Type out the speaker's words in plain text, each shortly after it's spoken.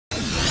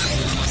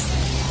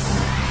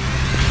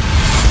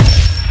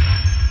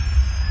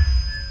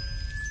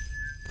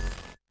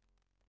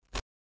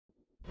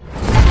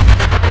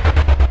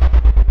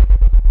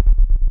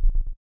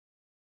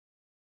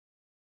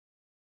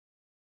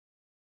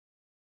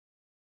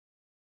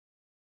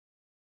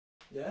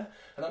yeah?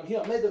 And I'm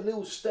here, I made a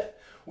little step,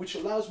 which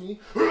allows me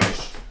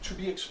to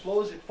be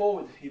explosive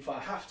forward if I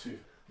have to.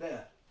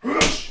 There,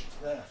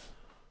 there,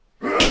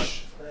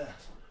 there,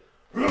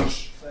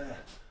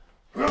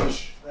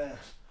 there,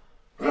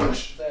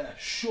 there.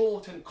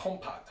 Short and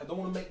compact. I don't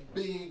want to make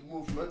big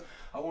movement.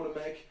 I want to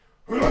make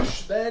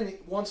then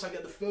once I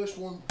get the first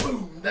one,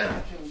 boom, then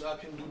I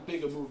can do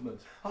bigger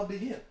movements. I'll be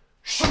here.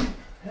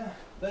 Yeah,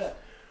 there.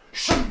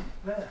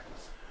 There.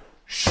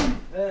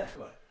 There.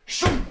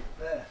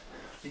 There.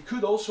 It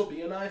could also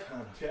be a knife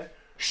hand, okay?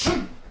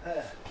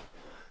 There.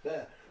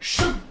 There.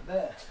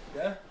 There.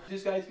 Yeah?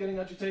 This guy is getting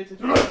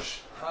agitated.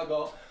 I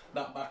got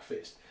that back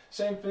fist.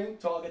 Same thing,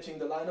 targeting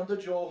the line of the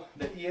jaw,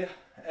 the ear,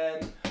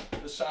 and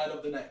the side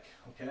of the neck,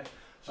 okay?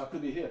 So I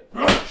could be here.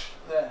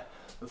 There.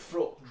 The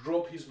throat,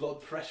 drop his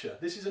blood pressure.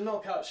 This is a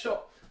knockout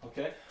shot,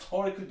 okay?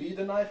 Or it could be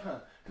the knife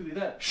hand. Could be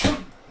there.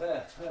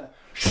 There. There.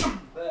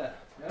 There.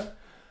 Yeah?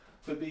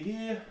 Could be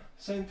here.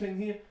 Same thing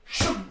here.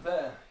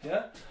 There.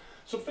 Yeah?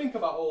 So think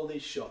about all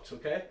these shots,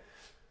 okay?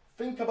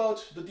 Think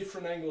about the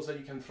different angles that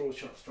you can throw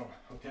shots from,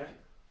 okay?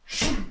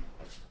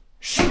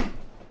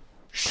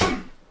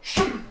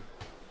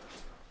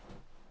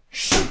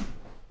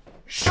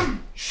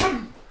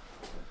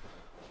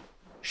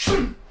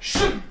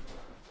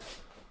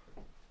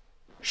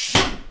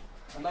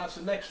 And that's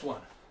the next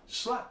one.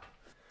 Slap.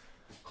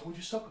 Can we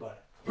just talk about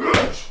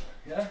it?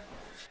 Yeah?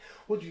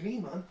 What do you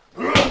mean, man?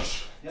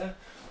 Yeah?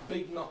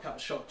 Big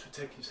knockout shot to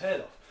take his head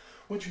off.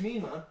 What do you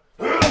mean, man?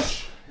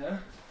 Yeah?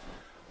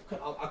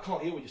 I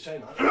can't hear what you're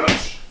saying, man.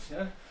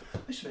 Yeah?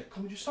 Listen, mate,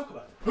 can we just talk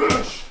about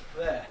it?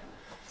 There.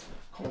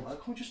 Come on, man,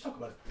 can we just talk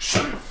about it?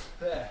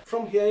 There.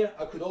 From here,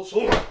 I could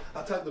also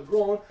attack the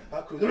groin.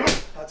 I could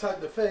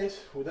attack the face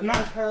with a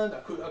knife hand.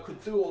 I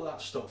could do all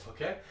that stuff,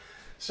 okay?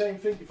 Same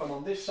thing if I'm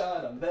on this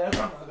side, I'm there,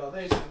 I got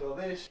this, I got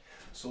this.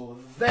 So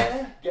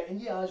there, get in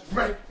the eyes,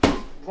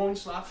 groin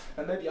slap,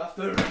 and maybe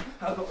after,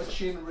 I've got a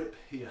chin rip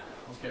here,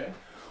 okay?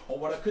 Or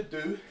what I could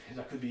do is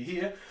I could be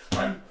here,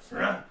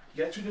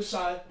 get to the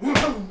side,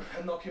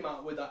 and knock him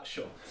out with that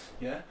shot,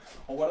 yeah?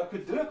 Or what I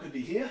could do, I could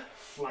be here,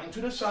 flying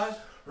to the side,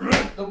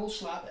 double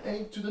slap,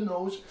 aim to the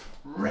nose,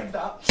 wreck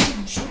that,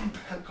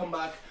 and come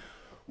back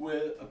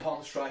with a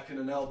palm strike and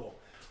an elbow.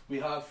 We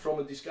have from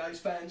a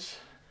disguised fence,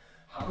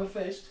 hammer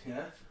fist,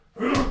 yeah,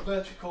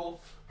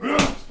 vertical,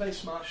 space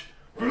smash,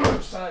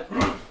 side,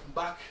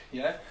 back,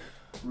 yeah,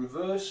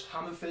 reverse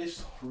hammer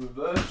fist,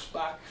 reverse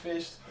back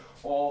fist,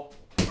 or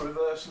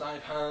reverse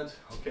knife hand,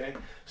 okay,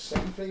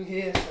 same thing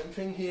here,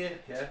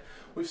 yeah,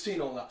 we've seen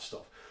all that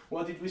stuff.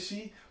 What did we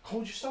see?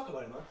 Can we just talk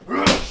about it,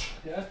 man?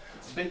 Yeah,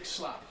 big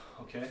slap,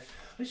 okay,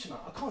 listen,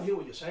 man, I can't hear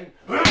what you're saying,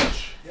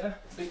 yeah,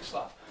 big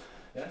slap,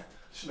 yeah,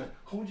 listen, man,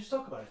 can we just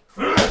talk about it?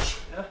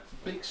 Yeah,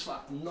 big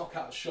slap,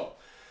 knockout shot.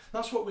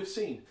 That's what we've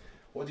seen.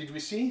 What did we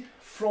see?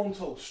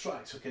 Frontal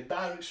strikes, okay,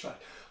 direct strike.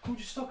 Can we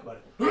just talk about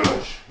it?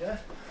 Yeah?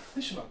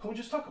 Listen, man, can we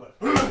just talk about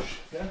it?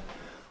 Yeah?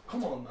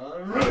 Come on,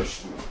 man.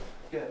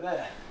 Get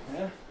there,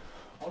 yeah?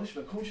 Oh,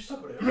 listen, man, can we just talk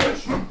about it?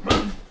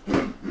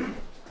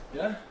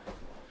 Yeah?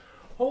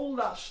 All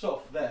that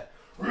stuff there.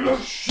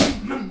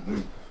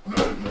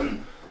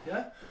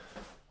 Yeah?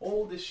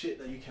 All this shit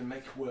that you can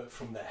make work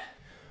from there.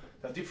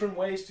 There are different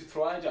ways to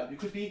throw eye jab. You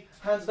could be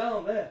hands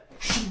down there,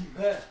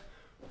 there.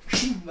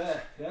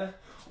 There, yeah,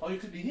 or you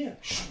could be here,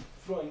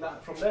 throwing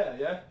that from there,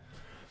 yeah.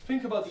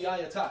 Think about the eye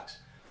attacks.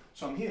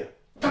 So I'm here,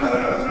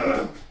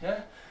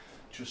 yeah,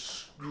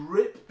 just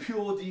grip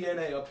pure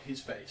DNA up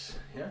his face,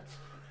 yeah,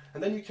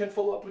 and then you can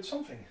follow up with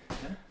something,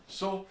 yeah.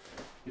 So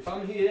if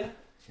I'm here,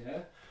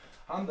 yeah,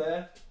 I'm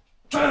there,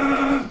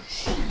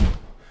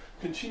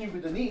 continue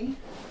with the knee,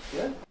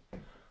 yeah.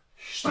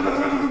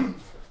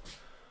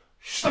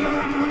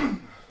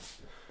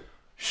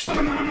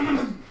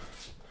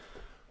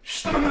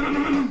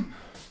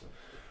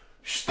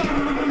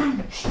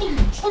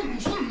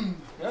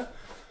 Yeah?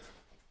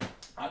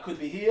 I could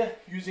be here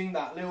using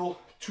that little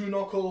two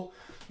knuckle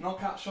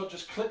knockout shot,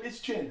 just clip his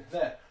chin,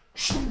 there,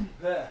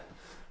 there,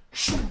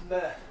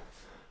 there,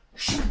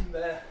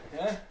 there,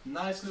 yeah?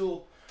 Nice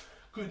little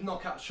good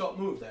knockout shot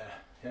move there,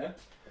 yeah?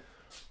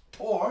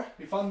 Or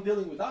if I'm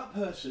dealing with that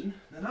person,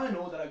 then I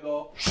know that I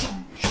go,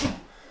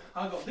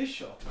 I got this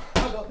shot,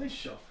 I got this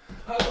shot,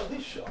 I got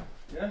this shot,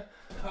 yeah?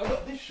 I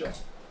got this shot,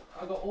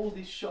 I got all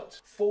these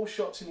shots, 4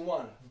 shots in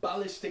one,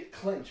 ballistic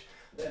clinch,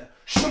 there,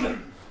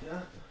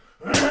 yeah?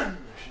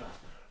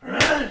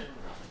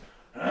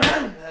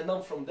 And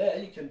then from there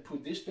you can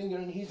put this finger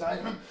in his eye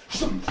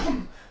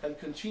and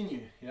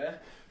continue, yeah?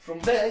 From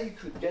there you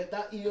could get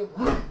that ear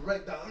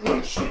right down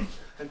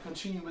and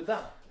continue with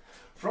that.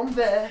 From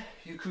there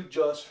you could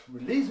just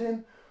release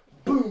him,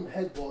 boom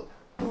headbutt,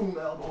 boom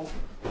elbow,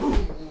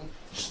 boom knee,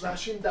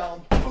 slash him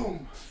down,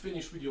 boom,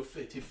 finish with your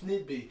feet if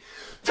need be.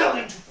 Tell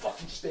him to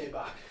fucking stay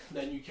back.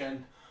 Then you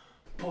can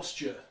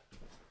posture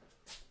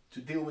to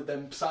deal with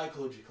them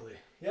psychologically,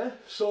 yeah?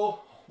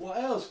 So what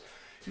else?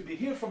 You could be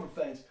here from the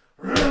fence,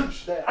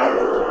 there.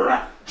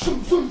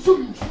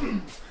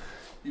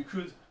 You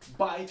could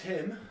bite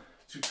him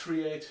to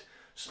create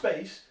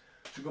space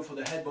to go for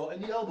the headbutt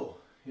and the elbow,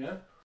 yeah?